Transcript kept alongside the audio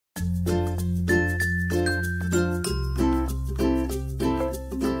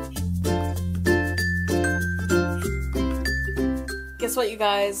Guess what, you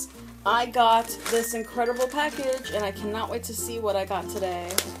guys? I got this incredible package and I cannot wait to see what I got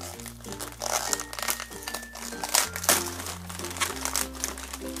today.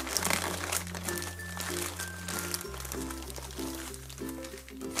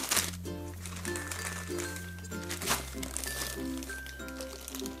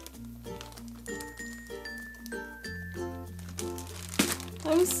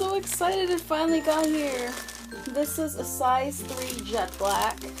 I'm so excited it finally got here. This is a size 3 jet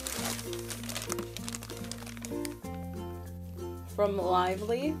black from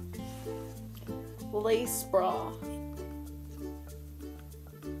Lively lace bra.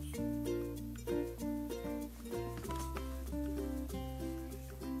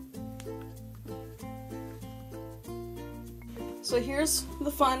 So here's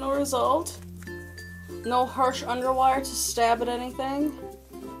the final result. No harsh underwire to stab at anything.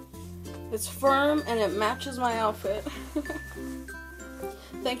 It's firm and it matches my outfit.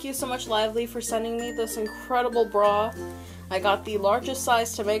 Thank you so much, Lively, for sending me this incredible bra. I got the largest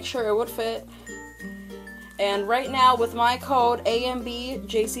size to make sure it would fit. And right now, with my code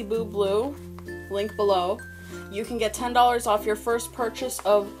AMBJCBooBlue, link below, you can get $10 off your first purchase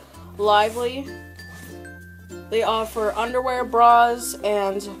of Lively. They offer underwear, bras,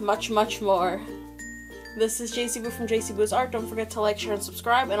 and much, much more. This is JC Boo from JC Boo's Art. Don't forget to like, share, and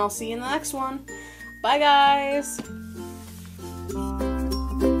subscribe, and I'll see you in the next one. Bye, guys!